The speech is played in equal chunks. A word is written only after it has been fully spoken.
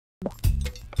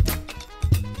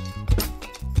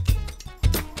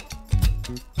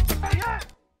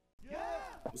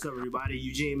What's up, everybody?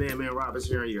 Eugene, Man Roberts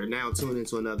here, and you're now tuned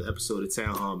into another episode of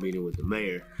Town Hall Meeting with the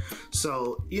Mayor.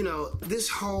 So, this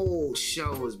whole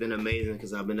show has been amazing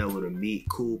because I've been able to meet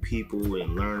cool people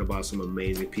and learn about some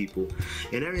amazing people.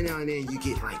 And every now and then you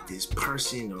get like this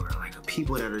person or like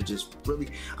people that are just really,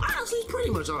 honestly, pretty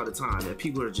much all the time, that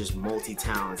people are just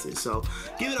multi-talented. So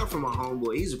give it up for my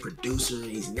homeboy. He's a producer.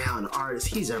 He's now an artist.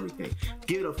 He's everything.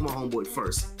 Give it up for my homeboy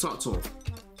first. Talk to him.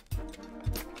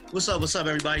 What's up,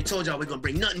 everybody? Told y'all we're gonna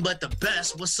bring nothing but the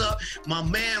best. What's up? My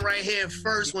man right here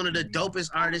first, one of the dopest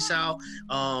artists out.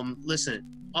 Listen,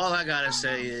 all I gotta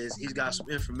say is he's got some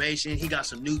information. He got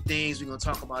some new things. We're gonna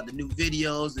talk about the new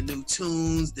videos, the new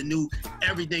tunes, the new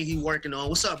everything he's working on.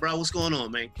 What's up, bro? What's going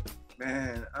on, man?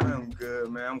 Man, I'm good,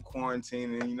 man. I'm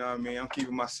quarantining, you know what I mean? I'm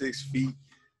keeping my 6 feet.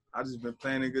 I just been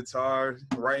playing the guitar,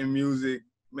 writing music,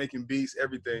 making beats,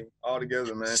 everything, all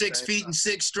together, man. 6 feet and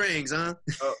 6 strings, huh?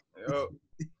 Yup.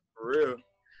 For real.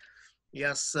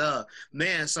 Yes, sir.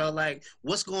 Man, so like,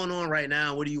 what's going on right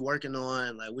now? What are you working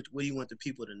on? Like, what do you want the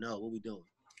people to know? What we doing?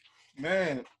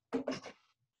 Man,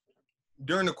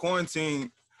 during the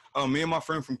quarantine, me and my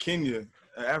friend from Kenya,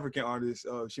 an African artist,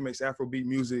 she makes Afrobeat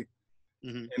music,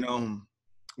 and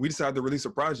we decided to release a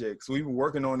project. So we were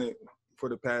working on it for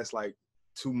the past like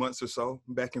 2 months or so,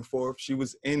 back and forth. She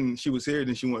was here,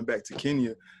 then she went back to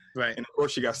Kenya. Right. And of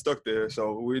course she got stuck there.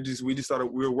 So we just started,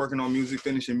 we were working on music,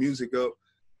 finishing music up.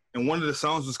 And one of the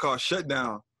songs was called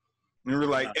Shutdown. And we were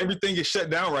like, everything is shut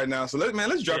down right now. So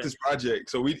let's drop this project.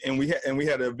 So we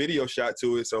had a video shot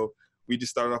to it. So we just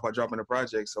started off by dropping the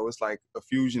project. So it's like a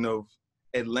fusion of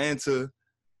Atlanta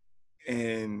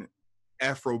and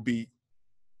Afrobeat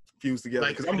fused together.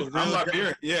 Because I'm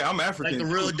Liberian. Yeah, I'm African. Like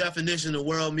the real definition of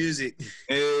world music.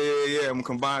 Yeah, I'm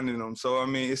combining them. So I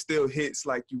mean, it still hits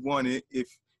like you want it if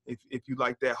you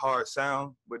like that hard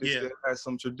sound, but it still has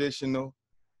some traditional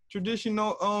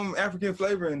African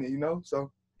flavor in it, So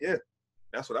yeah,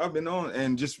 that's what I've been on,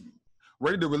 and just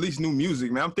ready to release new music,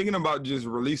 man. I'm thinking about just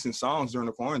releasing songs during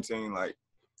the quarantine, like.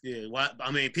 Yeah,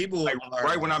 I mean, people like, are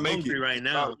right when I make it right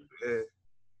now.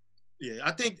 Yeah,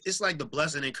 I think it's like the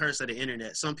blessing and curse of the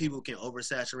internet. Some people can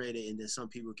oversaturate it, and then some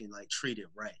people can like treat it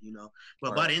right,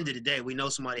 But by the end of the day, we know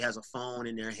somebody has a phone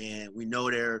in their hand. We know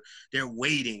they're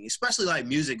waiting, especially like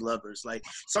music lovers. Like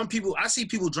some people, I see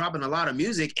people dropping a lot of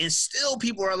music, and still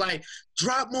people are like,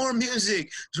 drop more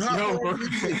music, more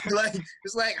music. Like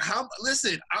it's like,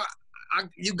 listen,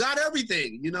 you got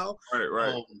everything,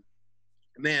 Right.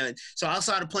 Man, so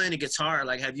outside of playing the guitar,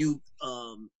 like, have you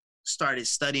started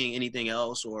studying anything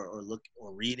else or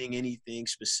reading anything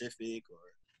specific? Or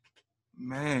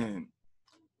man,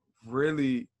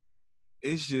 really,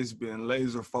 it's just been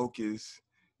laser focused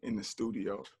in the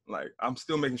studio. Like I'm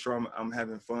still making sure I'm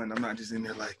having fun. I'm not just in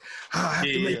there like, I have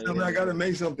to make something. I gotta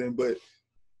make something, but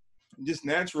just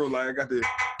natural. Like I got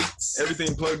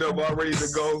everything plugged up, all ready to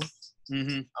go.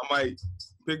 I might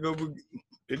pick up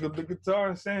the guitar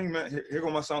and sing, man. Here go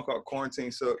my song called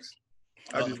 "Quarantine Sucks."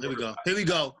 Here we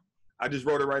go. I just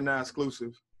wrote it right now,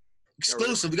 exclusive.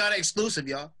 Exclusive. We got an exclusive,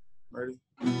 y'all. Ready?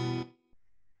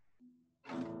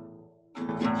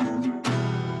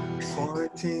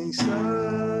 Quarantine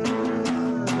sucks.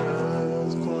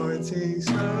 Quarantine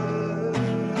sucks.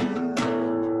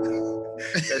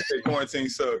 That's it. Quarantine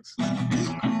sucks.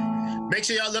 Make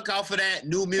sure y'all look out for that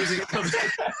new music.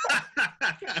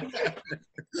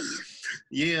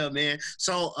 Yeah, man.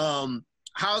 So,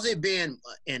 how's it been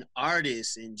an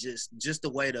artist and just the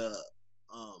way the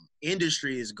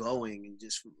industry is going, and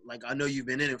just like I know you've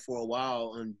been in it for a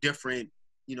while on different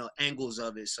angles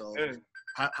of it. So,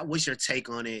 what's your take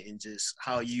on it, and just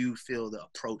how you feel the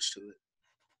approach to it?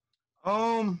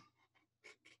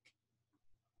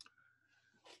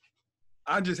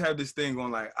 I just have this thing on,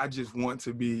 like, I just want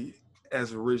to be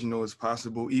as original as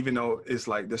possible, even though it's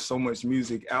like there's so much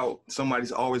music out,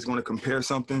 somebody's always going to compare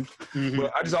something.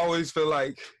 But I just always feel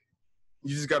like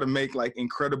you just got to make like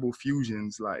incredible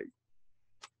fusions. Like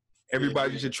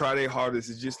everybody should try their hardest.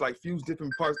 It's just like fuse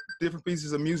different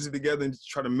pieces of music together and just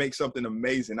try to make something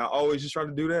amazing. I always just try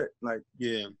to do that, like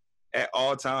at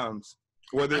all times.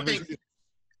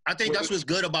 I think that's what's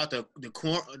good about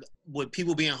with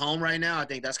people being home right now. I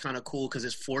think that's kind of cool because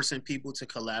it's forcing people to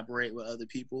collaborate with other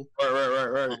people.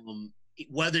 Right.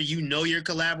 Whether you're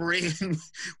collaborating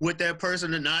with that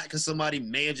person or not, because somebody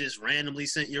may have just randomly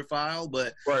sent your file,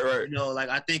 but like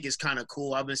I think it's kind of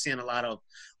cool. I've been seeing a lot of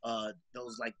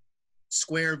those like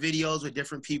square videos with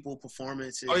different people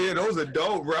performances. Oh yeah, those are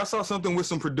dope, bro. I saw something with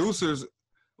some producers.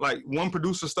 like one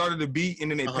producer started the beat and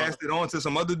then they passed it on to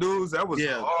some other dudes. That was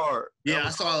hard. I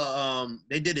saw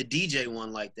they did a DJ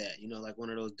one like that, you know, like one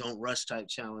of those don't rush type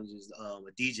challenges. A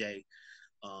DJ,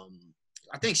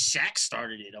 I think Shaq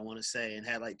started it, I want to say, and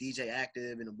had like DJ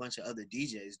Active and a bunch of other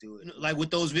DJs do it. Like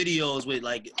with those videos with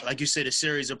like you said, a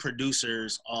series of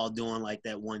producers all doing like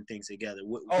that one thing together.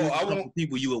 What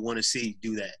people you would want to see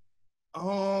do that?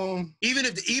 Even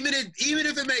if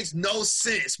it makes no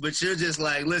sense, but you're just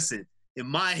like, listen, in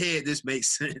my head, this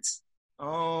makes sense.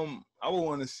 I would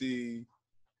want to see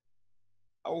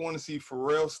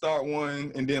Pharrell start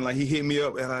one, and then like he hit me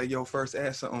up and like, yo, first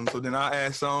ask something. So then I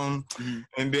ask something,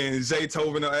 and then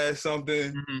Zaytoven will ask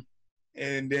something,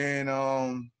 and then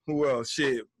who else?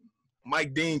 Shit,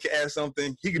 Mike Dean can ask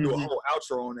something. He can do a whole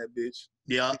outro on that bitch.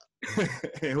 Yeah.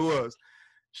 And who else?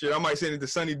 Shit, I might send it to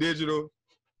Sunny Digital.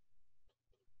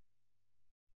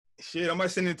 Shit, I might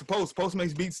send it to Post. Post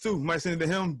makes beats too. Might send it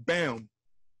to him. Bam.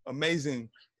 Amazing.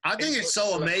 I think it's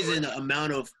so amazing the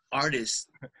amount of artists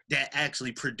that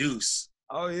actually produce.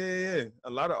 Oh yeah. A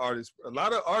lot of artists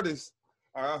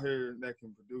are out here that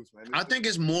can produce, man. I think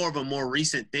it's more of a more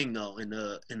recent thing though in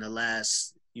the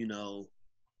last, you know,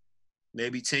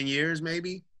 maybe 10 years,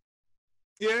 maybe.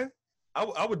 Yeah.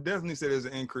 I would definitely say there's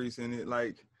an increase in it.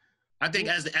 Like I think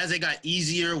as it got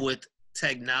easier with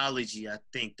technology, I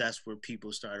think that's where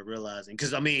people started realizing.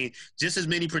 Because I mean, just as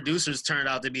many producers turned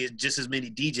out to be just as many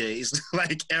DJs.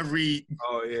 Like every.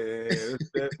 Oh yeah. There's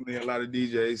definitely a lot of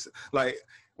DJs. Like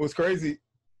what's crazy.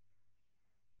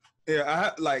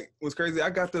 Yeah, I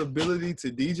got the ability to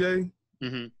DJ,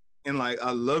 and like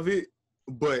I love it,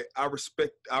 but I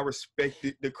respect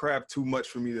the craft too much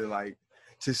for me to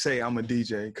say I'm a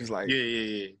DJ. Because like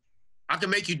yeah. I can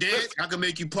make you dance. I can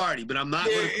make you party, but I'm not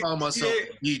going to call myself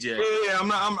a DJ. Yeah, I'm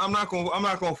not going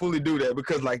to fully do that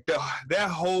because like that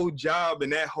whole job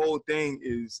and that whole thing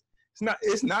is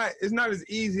it's not as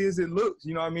easy as it looks.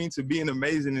 You know what I mean? To be an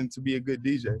amazing and to be a good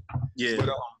DJ. Yeah. But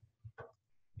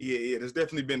there's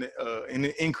definitely been an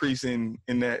increase in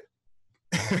that.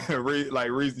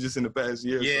 Just in the past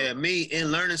year. Yeah, me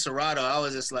in learning Serato, I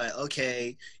was just like,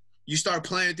 okay. You start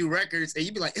playing through records, and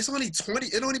you be like, it only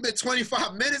been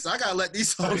 25 minutes. I gotta let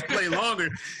these songs play longer.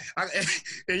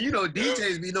 And you know,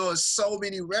 DJs be knowing so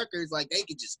many records, like they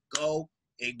can just go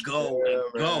and go and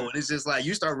go. And it's just like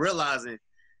you start realizing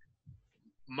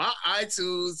my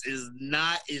iTunes is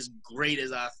not as great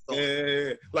as I thought.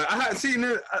 Yeah. Like I had seen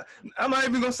it. I'm not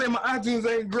even gonna say my iTunes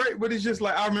ain't great, but it's just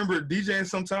like I remember DJing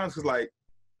sometimes because like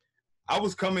I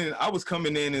was coming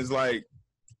in as like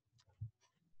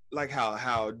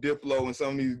how Diplo and some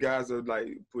of these guys are like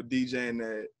for DJing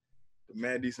at the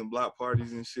Mad Decent block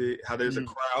parties and shit, how there's a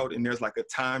crowd and there's like a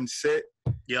time set.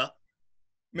 Yeah.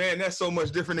 Man, that's so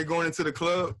much different than going into the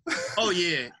club. Oh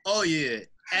yeah.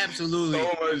 Absolutely.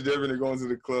 So much different than going to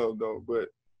the club though. But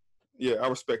yeah, I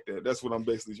respect that. That's what I'm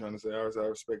basically trying to say. I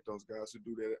respect those guys who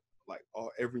do that like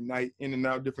every night, in and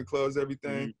out, different clubs,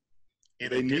 everything.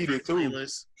 They need it too.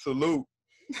 Playlist. Salute.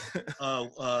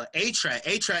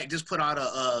 A-Track just put out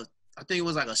I think it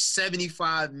was like a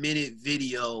 75-minute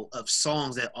video of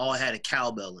songs that all had a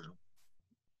cowbell in them.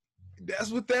 That's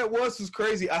what that was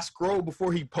crazy. I scrolled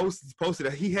before he posted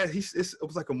it. It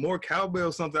was like a more cowbell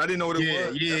or something. I didn't know what it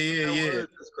was. Yeah.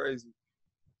 That's crazy.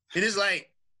 It is like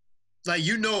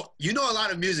you know a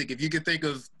lot of music if you can think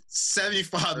of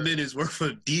 75 minutes worth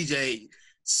of DJ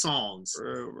songs.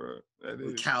 Bro. That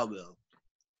is cowbell.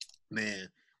 Man.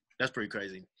 That's pretty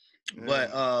crazy. Yeah.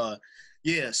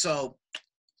 But, so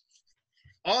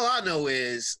all I know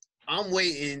is I'm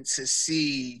waiting to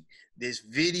see this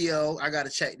video. I got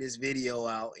to check this video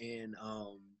out. And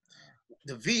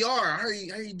the VR, I heard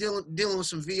you dealing with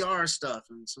some VR stuff.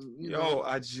 And some,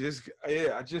 I just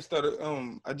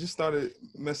started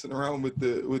messing around with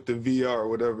the VR or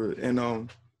whatever. And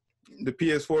the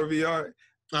PS4 VR.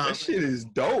 That shit is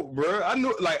dope, bro. I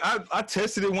know, like, I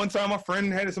tested it one time. My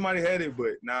friend had it, somebody had it,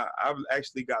 but I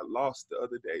actually got lost the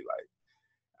other day. Like,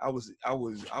 I was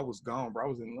gone, bro. I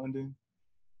was in London.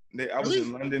 I was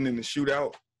in London in the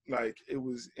shootout. Like, it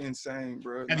was insane,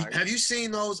 bro. Have you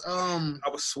seen those? I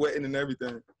was sweating and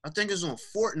everything. I think it was on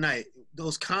Fortnite.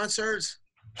 Those concerts.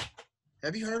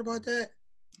 Have you heard about that?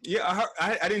 Yeah,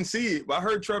 I didn't see it, but I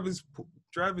heard Travis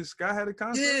Scott had a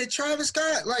concert? Yeah, Travis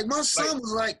Scott. Like, my son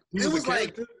was like, it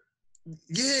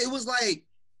was like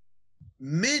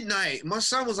midnight. My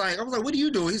son was like, I was like, what are you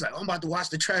doing? He's like, I'm about to watch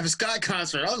the Travis Scott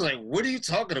concert. I was like, what are you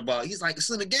talking about? He's like, it's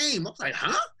in the game. I was like,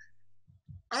 huh?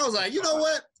 I was like, you know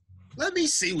what? Let me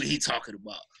see what he's talking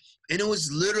about. And it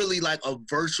was literally like a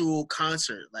virtual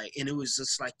concert. Like, and it was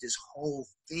just like this whole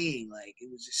thing. Like,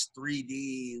 it was just 3D.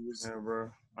 It was. Yeah,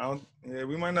 bro.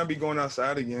 We might not be going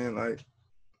outside again. Like,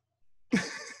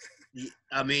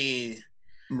 I mean,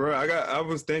 bro, I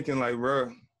was thinking like,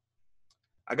 bro,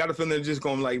 I got a feeling they're just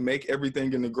gonna like make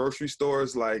everything in the grocery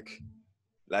stores like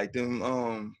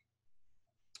them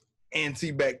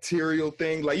antibacterial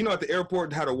thing. Like, you know, at the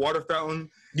airport, how the water fountain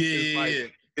is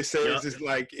like, it says it's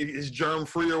like it's germ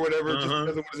free or whatever, just because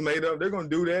of what it's made of. They're gonna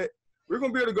do that. We're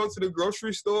gonna be able to go to the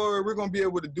grocery store. We're gonna be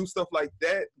able to do stuff like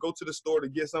that. Go to the store to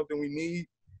get something we need.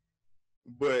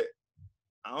 But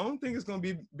I don't think it's gonna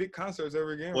be big concerts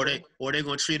ever again. Or they're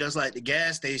gonna treat us like the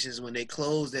gas stations when they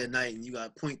close at night and you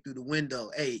gotta point through the window.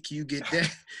 Hey, can you get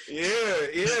that?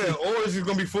 yeah. Or it's just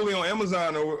gonna be fully on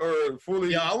Amazon or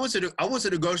fully. Yeah, I went to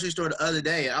the grocery store the other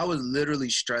day and I was literally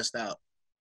stressed out.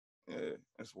 Yeah,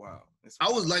 that's wild.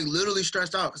 I was like literally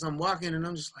stressed out because I'm walking and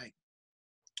I'm just like,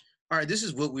 all right, this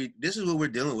is what we're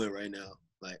dealing with right now.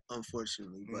 Like,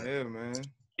 unfortunately, but yeah, man.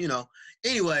 You know,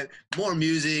 anyway, more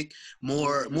music,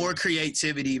 more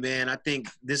creativity, man. I think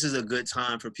this is a good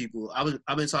time for people.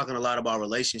 I've been talking a lot about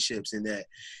relationships and that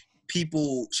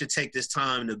people should take this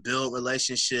time to build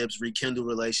relationships, rekindle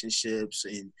relationships,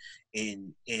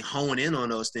 and hone in on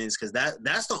those things, because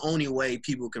that's the only way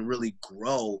people can really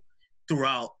grow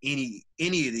throughout any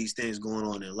of these things going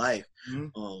on in life.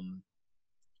 Mm-hmm.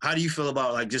 How do you feel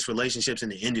about like just relationships in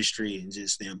the industry and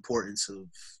just the importance of?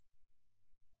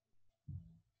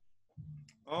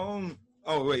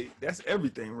 Oh wait, that's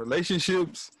everything.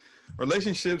 Relationships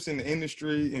in the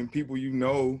industry, and people you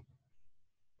know,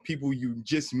 people you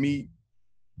just meet.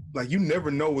 Like, you never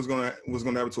know what's gonna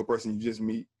happen to a person you just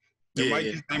meet. They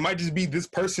might just be this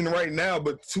person right now,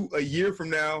 but a year from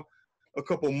now, a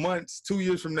couple months, 2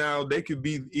 years from now, they could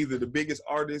be either the biggest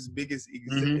artist, biggest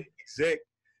exec,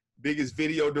 biggest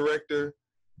video director,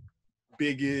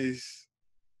 biggest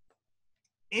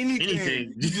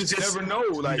anything. You just never know.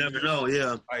 Like, you never know.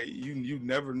 Yeah. Like, you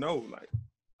never know. Like,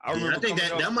 I remember. I think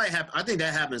that might happen. I think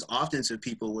that happens often to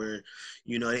people where,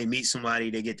 you know, they meet somebody,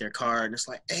 they get their card, and it's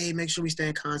like, hey, make sure we stay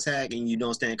in contact, and you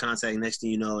don't stay in contact. Next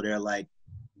thing you know, they're like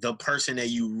the person that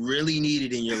you really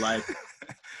needed in your life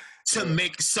to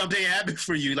make something happen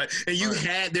for you. Like, and you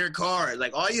had their card.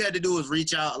 Like, all you had to do was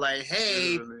reach out, like,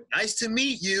 hey, nice to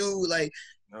meet you. Like,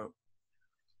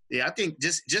 yeah, I think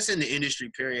just in the industry,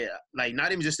 period, like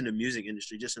not even just in the music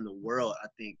industry, just in the world, I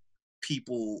think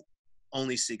people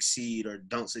only succeed or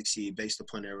don't succeed based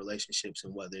upon their relationships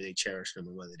and whether they cherish them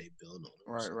and whether they build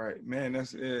on them. Right. Man,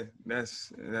 that's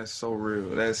so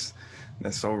real. That's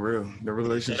so real. The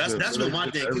relationship. So that's what my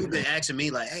thing. People been asking me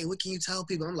like, hey, what can you tell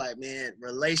people? I'm like, man,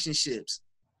 relationships.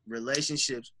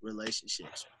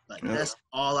 Like, that's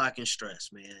all I can stress,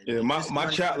 man. Yeah,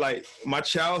 my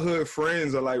childhood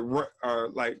friends are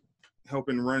like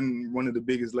helping run one of the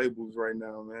biggest labels right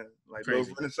now, man. Like Love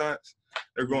Renaissance,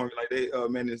 they're going like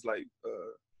it's like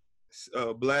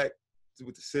Black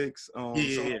with the Six,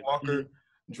 Walker,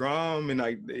 Drum, and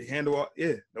like they handle all,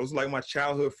 those are like my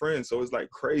childhood friends. So it's like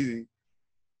crazy.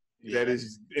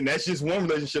 And that's just one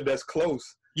relationship that's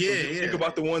close. Think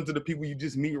about the ones of the people you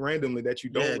just meet randomly that you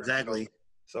don't. Yeah, exactly.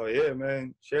 So yeah,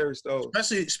 man, cherish those.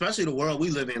 Especially the world we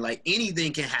live in. Like,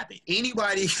 anything can happen.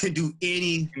 Anybody can do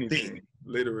anything.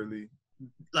 Literally.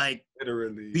 Like,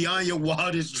 literally beyond your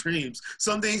wildest dreams.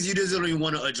 Some things you just don't even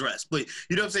want to address. But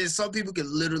you know what I'm saying? Some people can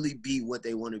literally be what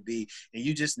they want to be, and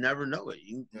you just never know it.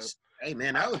 Hey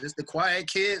man, I was just the quiet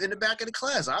kid in the back of the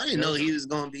class. I didn't know he was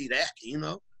gonna be that, you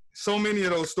know. So many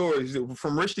of those stories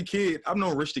from Rich the Kid. I've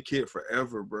known Rich the Kid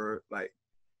forever, bro. Like,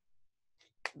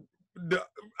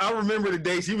 I remember the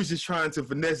days he was just trying to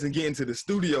finesse and get into the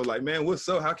studio. Like, man, what's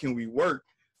up? How can we work?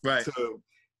 Right.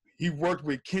 He worked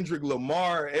with Kendrick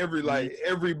Lamar.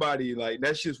 Everybody. Like,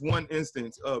 that's just one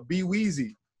instance. B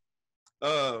Weezy.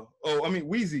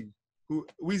 Weezy.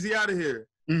 Weezy out of here.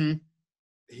 Mm-hmm.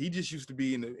 He just used to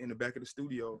be in the back of the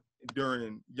studio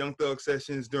during Young Thug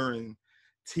sessions, during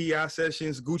T.I.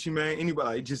 sessions, Gucci Mane,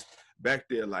 anybody, like, just back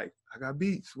there, like, I got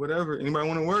beats, whatever. Anybody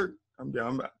want to work?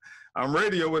 I'm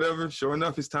ready or whatever. Sure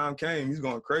enough, his time came. He's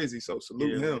going crazy. So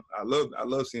salute him. I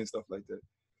love seeing stuff like that.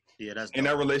 Yeah, that's dope. And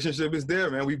that relationship is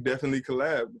there, man. We've definitely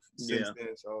collabed since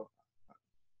then. So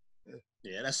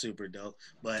yeah, that's super dope.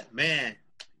 But man,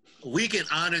 we can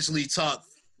honestly talk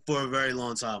for a very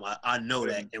long time. I know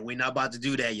that. And we're not about to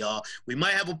do that, y'all. We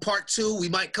might have a part 2. We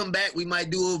might come back. We might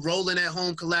do a Roland at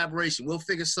Home collaboration. We'll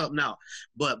figure something out.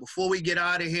 But before we get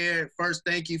out of here, first,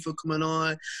 thank you for coming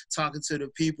on, talking to the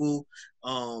people.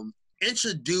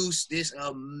 Introduce this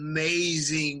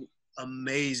amazing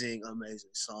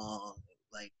song.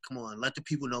 Like, come on, let the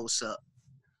people know what's up.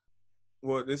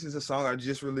 Well, this is a song I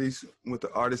just released with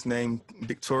the artist named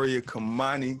Victoria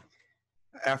Kamani,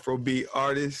 Afrobeat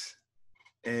artist.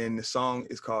 And the song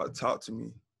is called Talk to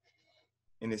Me.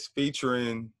 And it's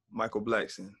featuring Michael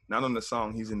Blackson. Not on the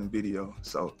song, he's in the video.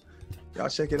 So y'all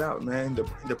check it out, man.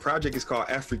 The project is called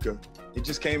Africa. It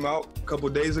just came out a couple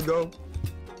days ago.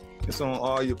 It's on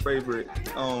all your favorite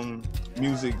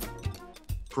music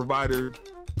provider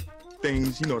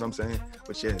things, you know what I'm saying?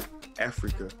 But yeah,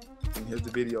 Africa. And here's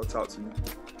the video. Talk to me.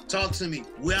 Talk to me.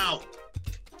 We out.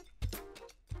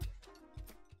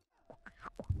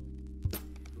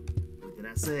 What did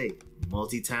I say?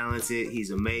 Multi-talented.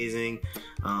 He's amazing.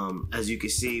 As you can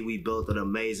see, we built an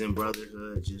amazing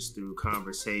brotherhood just through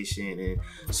conversation and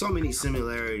so many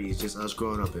similarities, just us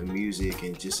growing up in music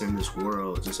and just in this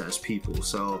world, just as people.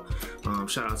 So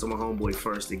shout out to my homeboy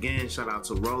first again. Shout out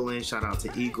to Roland. Shout out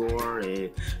to Igor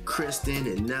and Kristen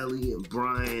and Nelly and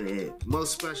Brian. And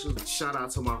most special shout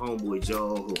out to my homeboy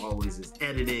Joel, who always is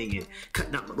editing and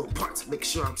cutting out my little parts, making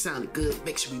sure I'm sounding good,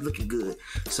 make sure we looking good.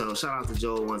 So shout out to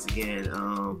Joel once again.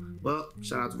 Well,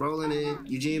 shout out to Roland and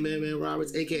Eugene Man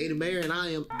Roberts, aka the Mayor, and I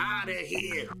am out of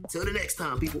here. Till the next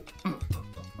time, people.